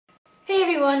Hey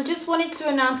everyone, just wanted to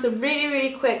announce a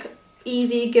really quick,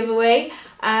 easy giveaway.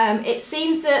 It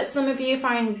seems that some of you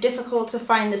find it difficult to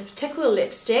find this particular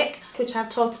lipstick, which I've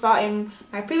talked about in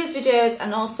my previous videos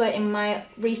and also in my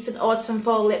recent autumn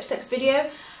fall lipsticks video.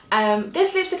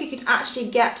 This lipstick you can actually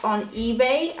get on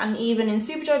eBay and even in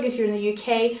Superdrug if you're in the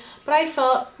UK, but I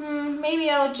thought maybe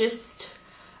I'll just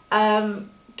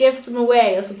give some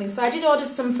away or something. So I did order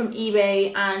some from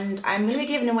eBay and I'm going to be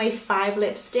giving away 5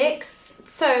 lipsticks.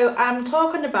 So I'm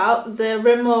talking about the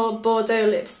Rimmel Bordeaux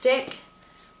lipstick,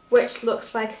 which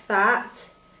looks like that.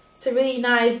 It's a really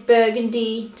nice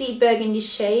burgundy, deep burgundy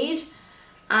shade,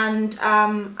 and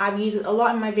I've used it a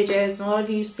lot in my videos and a lot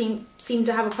of you seem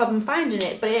to have a problem finding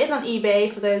it, but it is on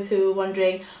eBay for those who are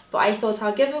wondering. But I thought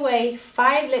I'll give away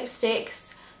 5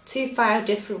 lipsticks to 5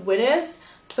 different winners.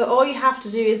 So all you have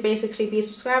to do is basically be a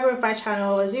subscriber of my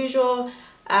channel as usual,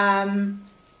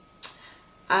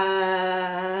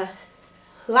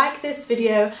 like this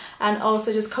video, and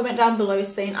also just comment down below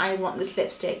saying I want this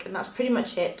lipstick, and that's pretty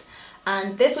much it.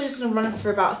 And this was just going to run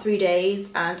for about 3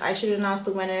 days, and I should announce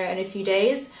the winner in a few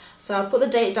days, so I'll put the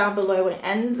date down below when it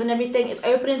ends and everything. It's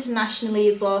open internationally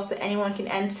as well, so anyone can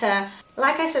enter.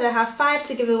 Like I said, I have 5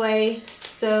 to give away,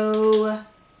 so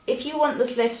if you want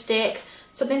this lipstick,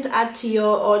 something to add to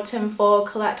your autumn fall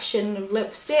collection of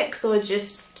lipsticks, or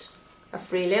just a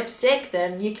free lipstick,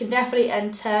 then you can definitely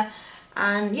enter.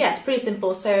 And yeah, it's pretty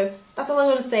simple. So that's all I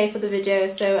want to say for the video.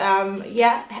 So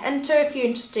yeah, enter if you're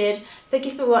interested. Thank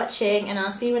you for watching, and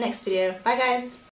I'll see you in the next video. Bye guys.